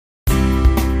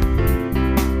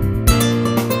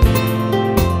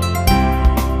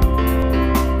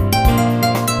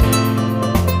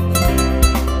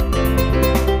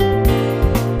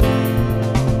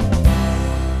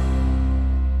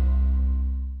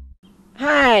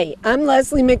Hi, I'm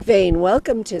Leslie McVeigh.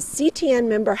 Welcome to CTN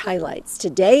Member Highlights.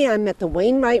 Today I'm at the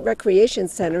Wainwright Recreation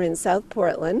Center in South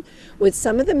Portland with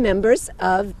some of the members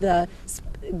of the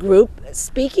group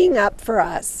Speaking Up for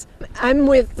Us. I'm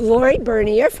with Lori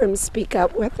Bernier from Speak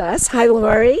Up With Us. Hi,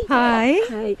 Lori. Hi.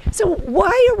 Hi. So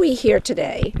why are we here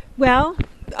today? Well,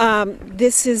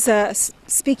 this is a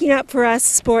Speaking Up for Us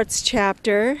sports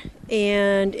chapter,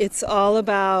 and it's all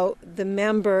about the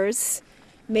members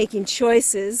making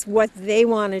choices, what they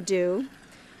want to do,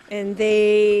 and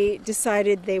they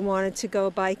decided they wanted to go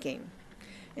biking.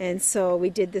 And so we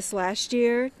did this last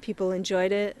year, people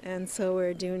enjoyed it, and so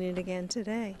we're doing it again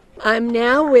today. I'm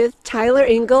now with Tyler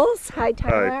Ingalls. Hi,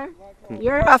 Tyler. Hi.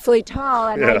 You're awfully tall,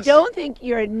 and I Yes. don't think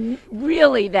you're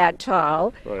really that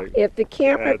tall. Right. If the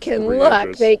camera That's can 3 look,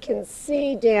 inches. they can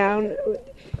see down.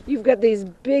 You've got these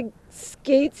big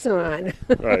skates on.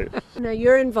 Right. Now,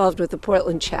 you're involved with the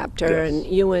Portland chapter, Yes. and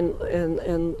you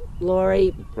and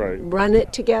Lori Right. run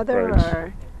it together? Right.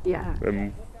 Or yeah.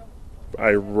 And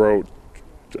I wrote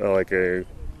like 2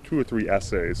 or 3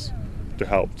 essays to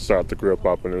help start the group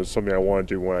up, and it was something I wanted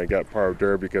to do when I got part of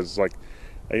Derby, because I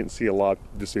didn't see a lot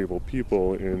of disabled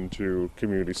people into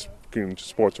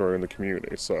sports or in the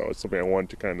community, so it's something I wanted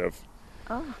to kind of.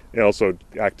 And also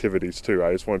activities too.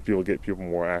 I just want people to get people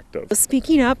more active.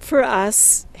 Speaking Up for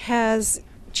Us has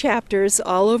chapters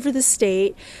all over the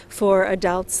state for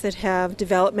adults that have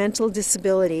developmental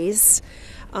disabilities,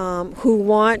 who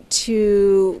want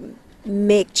to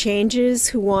make changes,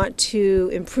 who want to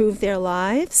improve their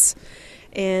lives.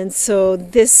 And so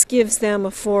this gives them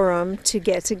a forum to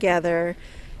get together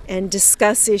and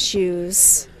discuss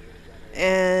issues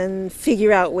and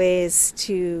figure out ways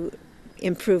to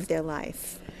improve their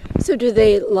life. So do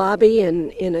they lobby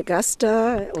in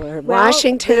Augusta or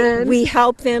Washington? We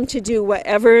help them to do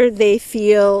whatever they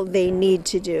feel they need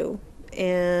to do.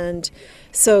 And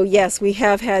so, yes, we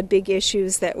have had big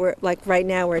issues that we're, like right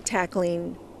now we're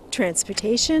tackling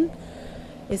transportation,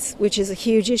 which is a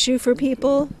huge issue for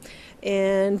people.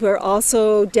 And we're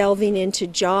also delving into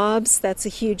jobs. That's a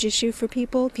huge issue for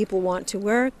people. People want to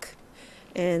work,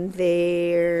 and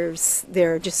there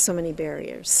are just so many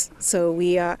barriers. So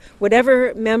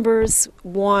whatever members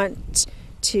want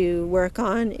to work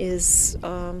on is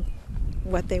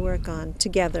what they work on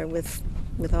together with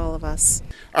all of us.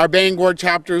 Our Bangor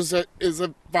chapter is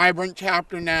a vibrant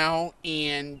chapter now,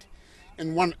 and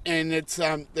it's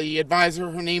the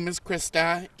advisor. Her name is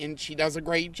Krista, and she does a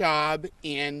great job,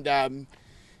 and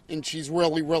she's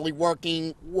really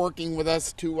working with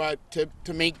us to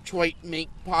make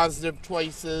positive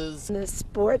choices. The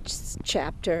sports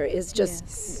chapter is just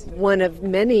Yes. one of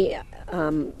many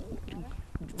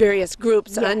various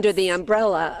groups Yes. under the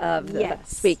umbrella of the Yes.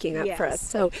 Speaking Up for Yes. Us.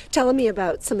 So tell me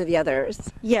about some of the others.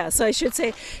 Yeah, so I should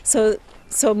say, so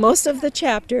most of the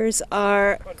chapters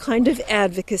are kind of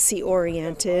advocacy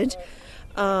oriented.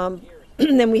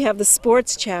 Then we have the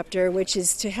sports chapter, which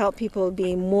is to help people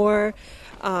be more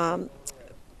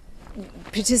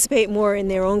participate more in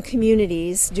their own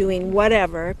communities, doing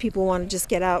whatever. People want to just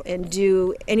get out and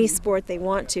do any sport they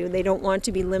want to. They don't want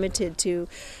to be limited to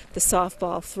the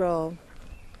softball, throw,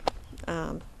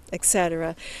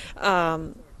 etc.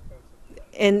 And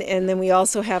then we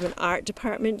also have an art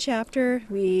department chapter.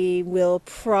 We will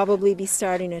probably be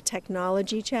starting a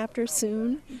technology chapter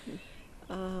soon.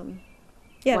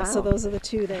 Yeah, so Wow. those are the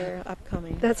 2 that are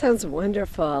upcoming. That sounds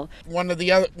wonderful. One of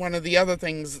the other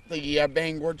things the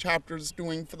Bangor chapter is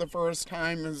doing for the first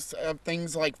time is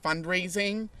things like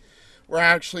fundraising. We're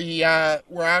actually out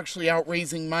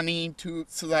raising money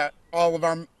so that all of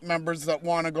our members that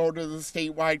want to go to the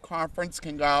statewide conference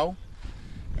can go.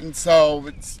 And so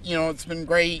it's been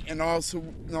great, and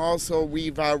also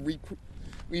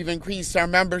we've increased our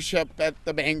membership at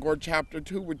the Bangor chapter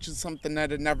too, which is something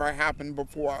that had never happened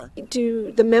before.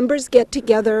 Do the members get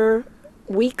together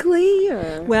weekly?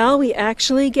 Or? Well, we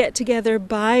actually get together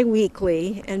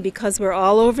bi-weekly, and because we're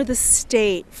all over the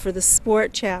state for the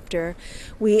sport chapter,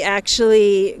 we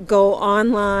actually go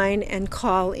online and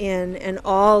call in and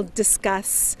all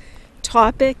discuss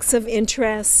topics of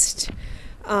interest,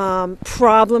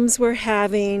 problems we're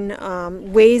having,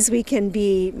 ways we can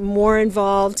be more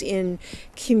involved in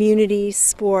community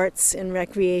sports and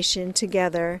recreation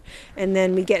together. And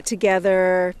then we get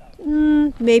together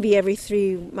maybe every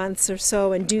 3 months or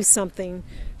so and do something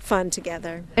fun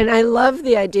together. And I love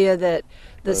the idea that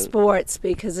the sports,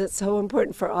 because it's so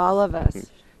important for all of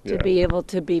us to Yeah. be able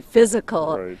to be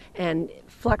physical Right. and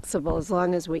flexible as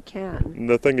long as we can. And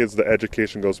the thing is, the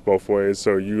education goes both ways.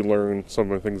 So you learn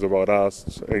some of the things about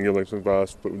us, and you learn things about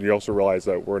us, but you also realize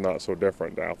that we're not so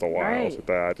different after a while. Right. With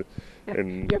that,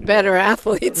 and You're better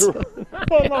athletes.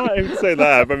 well, no, I would say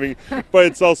that. I mean, but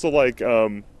it's also like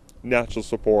natural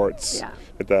supports Yeah.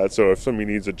 at that. So if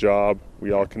somebody needs a job,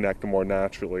 we all connect more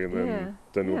naturally than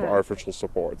with Yeah. artificial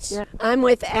supports. Yeah. I'm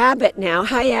with Abbott now.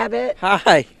 Hi, Abbott.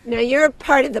 Hi, Now you're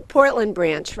part of the Portland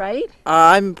branch, right?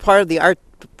 I'm part of the art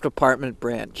department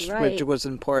branch, Right. which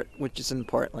is in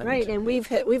Portland. Right, and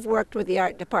we've worked with the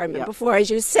art department Yeah. before.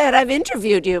 As you said, I've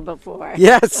interviewed you before.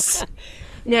 Yes.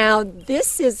 Now,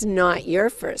 this is not your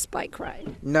first bike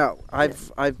ride No,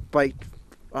 I've biked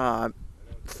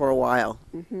for a while.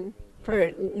 for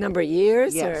a number of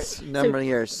years? Yes, Or, number of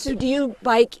years. So do you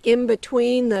bike in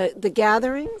between the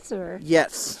gatherings, or?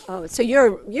 Yes. Oh, so you're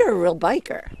a real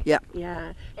biker. Yeah.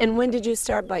 Yeah. And when did you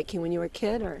start biking? When you were a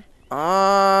kid, or?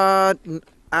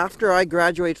 After I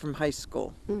graduated from high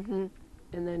school. And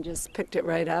then just picked it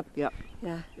right up? Yep.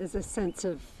 Yeah, there's a sense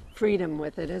of freedom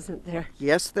with it, isn't there?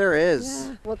 Yes, there is.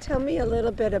 Yeah. Well, tell me a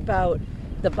little bit about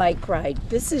the bike ride.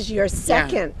 This is your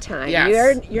second time.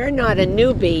 Yes. You're not a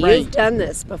newbie. Right. You've done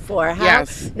this before. How,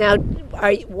 Yes. Now,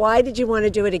 why did you want to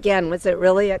do it again? Was it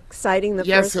really exciting the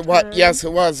Yes, first it was. time? Yes,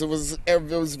 it was. It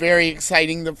was very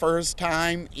exciting the first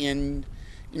time, and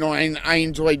I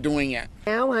enjoyed doing it.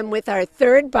 Now I'm with our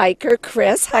third biker,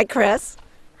 Chris. Hi, Chris.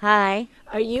 Hi.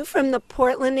 Are you from the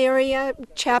Portland area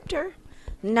chapter?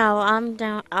 No,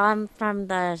 I'm from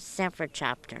the Sanford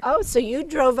chapter. Oh, so you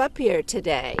drove up here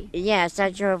today. Yes, I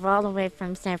drove all the way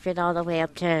from Sanford all the way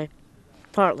up to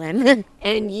Portland.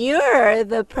 And you're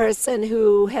the person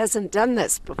who hasn't done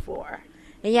this before.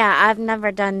 Yeah, I've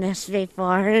never done this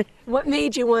before. What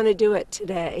made you want to do it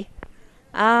today?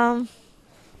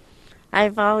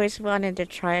 I've always wanted to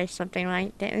try something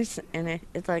like this, and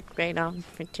it's a great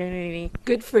opportunity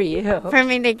Good for you. for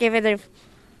me to give it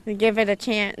a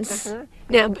chance. Uh-huh.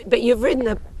 Now, but you've ridden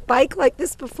a bike like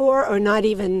this before, or not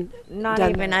even? Not done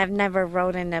even. that? I've never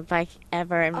rode a bike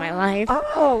ever in my life.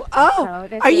 Oh! So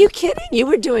this Are you is- kidding? You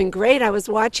were doing great. I was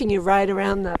watching you ride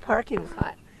around the parking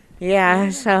lot. Yeah,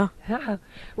 so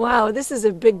Wow, this is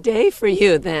a big day for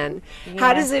you then. How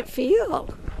Yeah. does it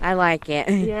feel? I like it.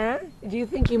 Yeah? Do you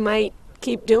think you might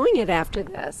keep doing it after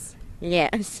this?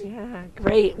 Yes. Yeah,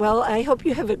 great. Well, I hope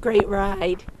you have a great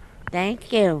ride.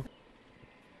 Thank you.